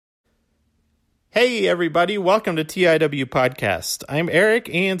Hey everybody, welcome to TIW Podcast. I'm Eric,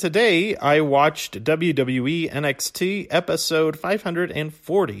 and today I watched WWE NXT episode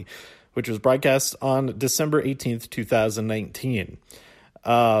 540, which was broadcast on December 18th, 2019.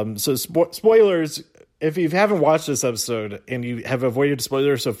 Spoilers, if you haven't watched this episode and you have avoided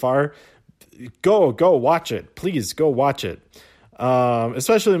spoilers so far, go watch it. Please go watch it.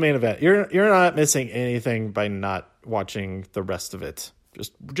 Especially the main event. You're not missing anything by not watching the rest of it.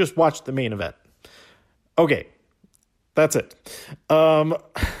 Just watch the main event. Okay, that's it.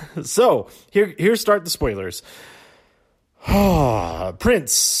 So here start the spoilers.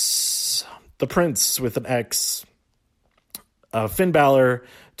 Prince, the Prince with an X. Finn Balor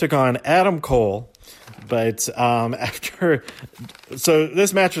took on Adam Cole, but so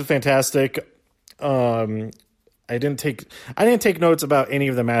this match was fantastic. I didn't take notes about any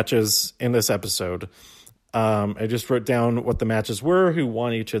of the matches in this episode. I just wrote down what the matches were, who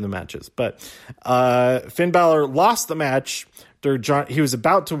won each of the matches. But Finn Balor lost the match. He was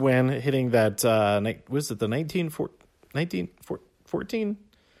about to win, hitting that, was it the 1914?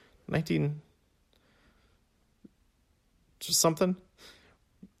 Just something?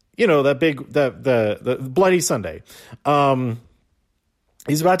 You know, that big, the Bloody Sunday.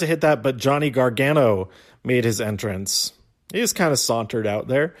 He's about to hit that, but Johnny Gargano made his entrance. He just kind of sauntered out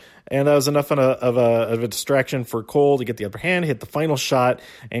there, and that was enough of a distraction for Cole to get the upper hand, hit the final shot,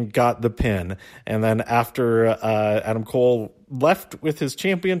 and got the pin. And then after Adam Cole left with his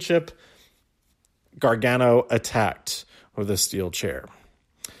championship, Gargano attacked with a steel chair.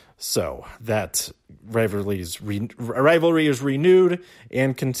 So that rivalry is renewed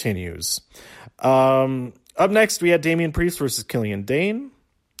and continues. Up next, we had Damian Priest versus Killian Dane.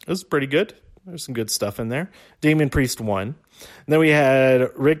 It was pretty good. There's some good stuff in there. Damian Priest won. And then we had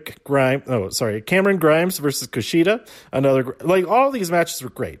Cameron Grimes versus Kushida. All these matches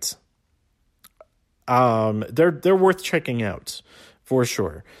were great. They're worth checking out for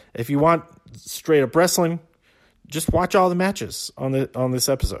sure. If you want straight up wrestling, just watch all the matches on this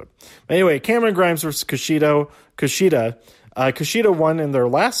episode. Anyway, Cameron Grimes versus Kushida. Kushida won in their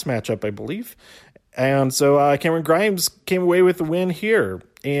last matchup, I believe. And so Cameron Grimes came away with the win here.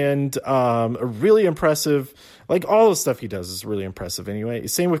 And a really impressive, all the stuff he does is really impressive anyway.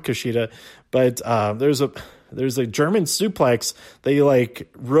 Same with Kushida. But there's a German suplex that he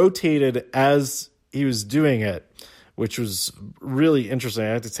rotated as he was doing it, which was really interesting. I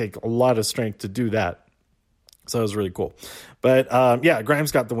had to take a lot of strength to do that. So it was really cool. But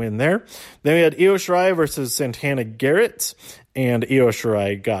Grimes got the win there. Then we had Io Shirai versus Santana Garrett, and Io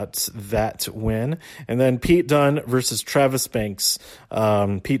Shirai got that win. And then Pete Dunne versus Travis Banks.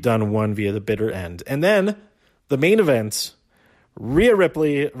 Pete Dunne won via the bitter end. And then the main event, Rhea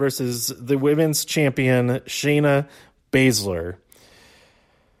Ripley versus the women's champion, Shayna Baszler.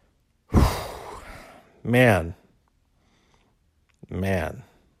 Man.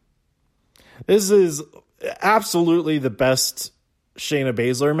 This is absolutely the best Shayna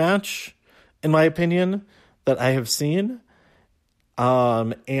Baszler match, in my opinion, that I have seen.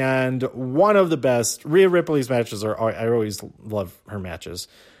 And one of the best. Rhea Ripley's matches I always love her matches.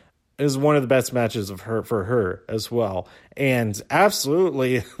 It is one of the best matches for her as well. And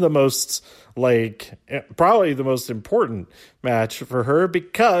absolutely the most, probably the most important match for her,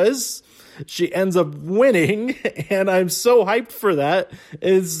 because she ends up winning, and I'm so hyped for that.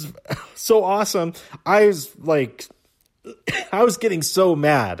 It's so awesome. I was getting so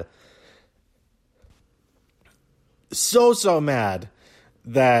mad. So mad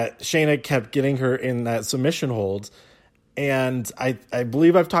that Shayna kept getting her in that submission hold. And I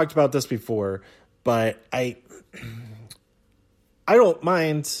believe I've talked about this before, but I don't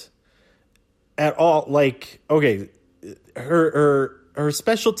mind at all. Her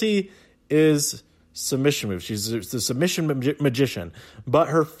specialty is submission moves. She's the submission magician, but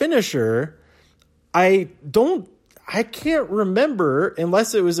her finisher, I can't remember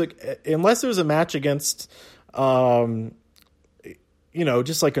unless it was a match against, just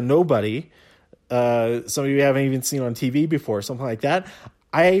like a nobody. Some of you haven't even seen on TV before, something like that.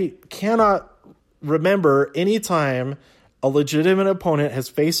 I cannot remember any time a legitimate opponent has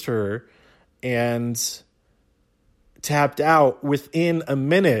faced her and tapped out within a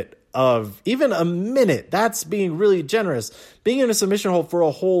minute of, even a minute. That's being really generous. Being in a submission hold for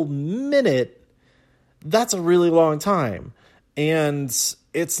a whole minute, that's a really long time. And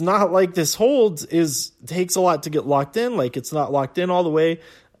it's not like this hold takes a lot to get locked in. It's not locked in all the way.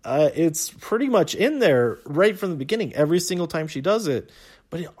 It's pretty much in there right from the beginning, every single time she does it.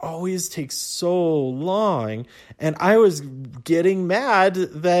 But it always takes so long. And I was getting mad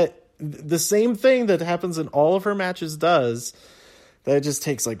that the same thing that happens in all of her matches does that it just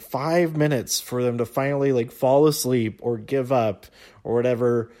takes like 5 minutes for them to finally like fall asleep or give up or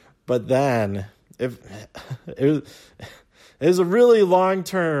whatever. But then if it was a really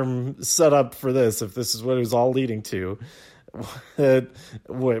long-term setup for this, if this is what it was all leading to, when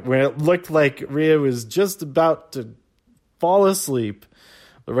it looked like Rhea was just about to fall asleep,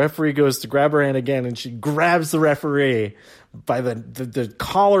 the referee goes to grab her hand again, and she grabs the referee by the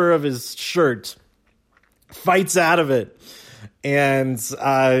collar of his shirt, fights out of it, and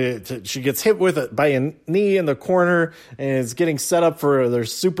she gets hit with it by a knee in the corner and is getting set up for their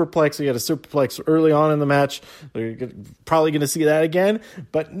superplex. We got a superplex early on in the match. They're probably going to see that again,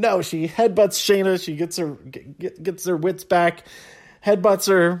 but no, she headbutts Shayna. She gets her wits back, headbutts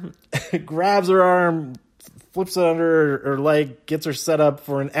her, grabs her arm, flips it under her leg, gets her set up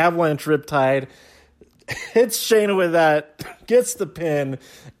for an avalanche riptide, hits Shayna with that, gets the pin.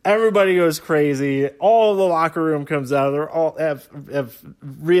 Everybody goes crazy. All the locker room comes out. They're all have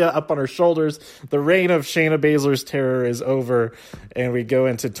Rhea up on her shoulders. The reign of Shayna Baszler's terror is over, and we go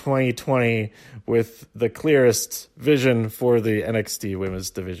into 2020 with the clearest vision for the NXT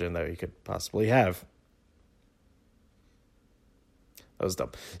Women's Division that we could possibly have. That was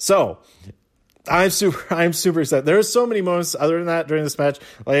dumb. So I'm super excited. There are so many moments other than that during this match.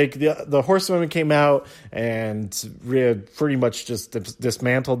 Like the horsewomen came out and Rhea pretty much just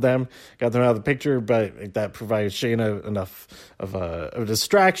dismantled them, got them out of the picture, but that provided Shayna enough of a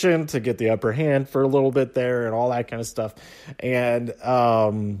distraction to get the upper hand for a little bit there and all that kind of stuff. And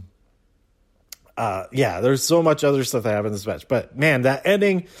there's so much other stuff that happened in this match. But man, that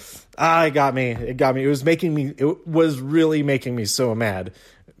ending, it got me. It was really making me so mad.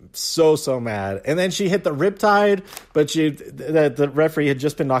 So mad. And then she hit the riptide, but the referee had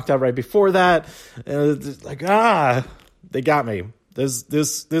just been knocked out right before that. Like, they got me. This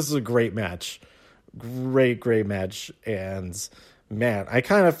is a great match. Great match. And man, I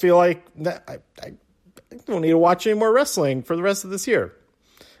kind of feel like I don't need to watch any more wrestling for the rest of this year.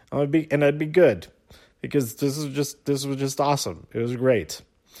 I'd be good, because this was just awesome. It was great.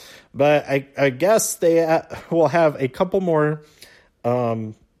 But I guess they will have a couple more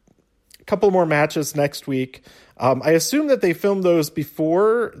matches next week. I assume that they filmed those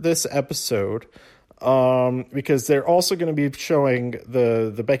before this episode, because they're also going to be showing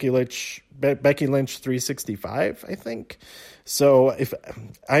the Becky Lynch 365, I think. So if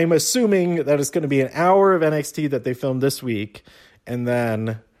I'm assuming that it's going to be an hour of NXT that they filmed this week, and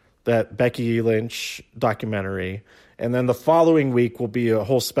then that Becky Lynch documentary, and then the following week will be a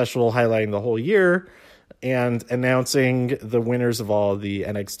whole special highlighting the whole year and announcing the winners of all the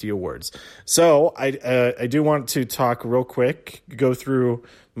NXT awards. So I do want to talk real quick, go through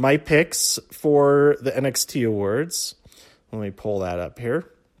my picks for the NXT awards. Let me pull that up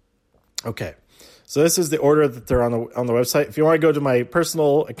here. Okay, so this is the order that they're on the website. If you want to go to my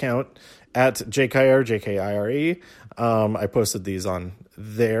personal account at JKire, I posted these on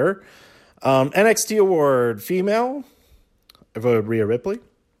there. NXT award female, I voted Rhea Ripley.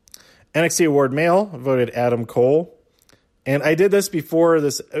 NXT award male, I voted Adam Cole. And I did this before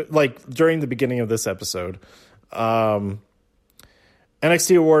this, like during the beginning of this episode. NXT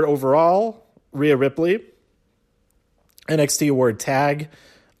award overall, Rhea Ripley. NXT award tag,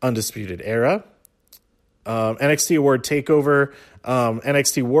 Undisputed Era. NXT award takeover,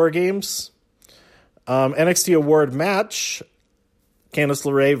 NXT War Games. NXT award match, Candice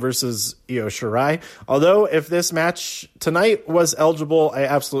LeRae versus Io Shirai. Although if this match tonight was eligible, I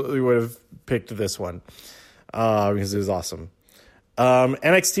absolutely would have picked this one, because it was awesome.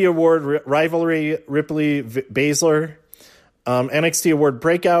 NXT award rivalry, Ripley Baszler. NXT award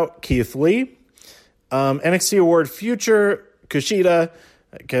breakout, Keith Lee. NXT award future, Kushida.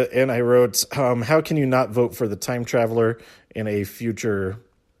 And I wrote, how can you not vote for the time traveler in a future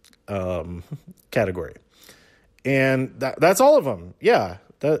category? And that's all of them. Yeah,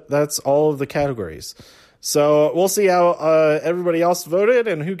 that's all of the categories. So we'll see how everybody else voted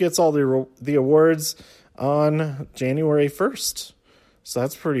and who gets all the awards on January 1st. So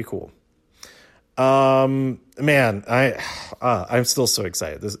that's pretty cool. Man, I'm still so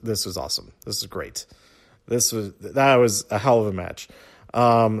excited. This was awesome. This is great. That was a hell of a match.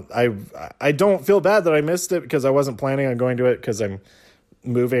 I don't feel bad that I missed it, because I wasn't planning on going to it, because I'm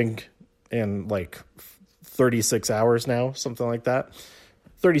moving in like 36 hours now, something like that,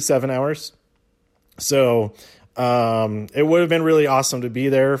 37 hours. So it would have been really awesome to be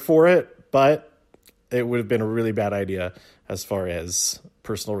there for it, but it would have been a really bad idea as far as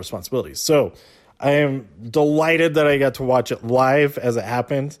personal responsibilities. So I am delighted that I got to watch it live as it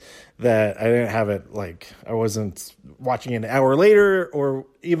happened, that I didn't have it like I wasn't watching an hour later or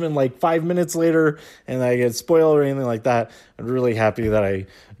even like 5 minutes later and I get spoiled or anything like that. I'm really happy that I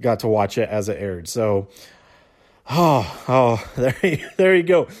got to watch it as it aired. So, there you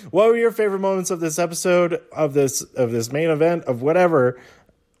go. What were your favorite moments of this episode, of this main event, of whatever?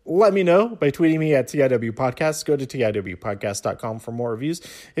 Let me know by tweeting me at TIW Podcast. Go to TIWpodcast.com for more reviews.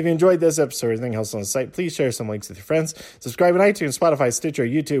 If you enjoyed this episode or anything else on the site, please share some links with your friends. Subscribe on iTunes, Spotify, Stitcher,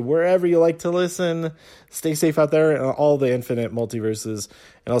 YouTube, wherever you like to listen. Stay safe out there in all the infinite multiverses.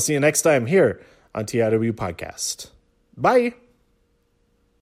 And I'll see you next time here on TIW Podcast. Bye.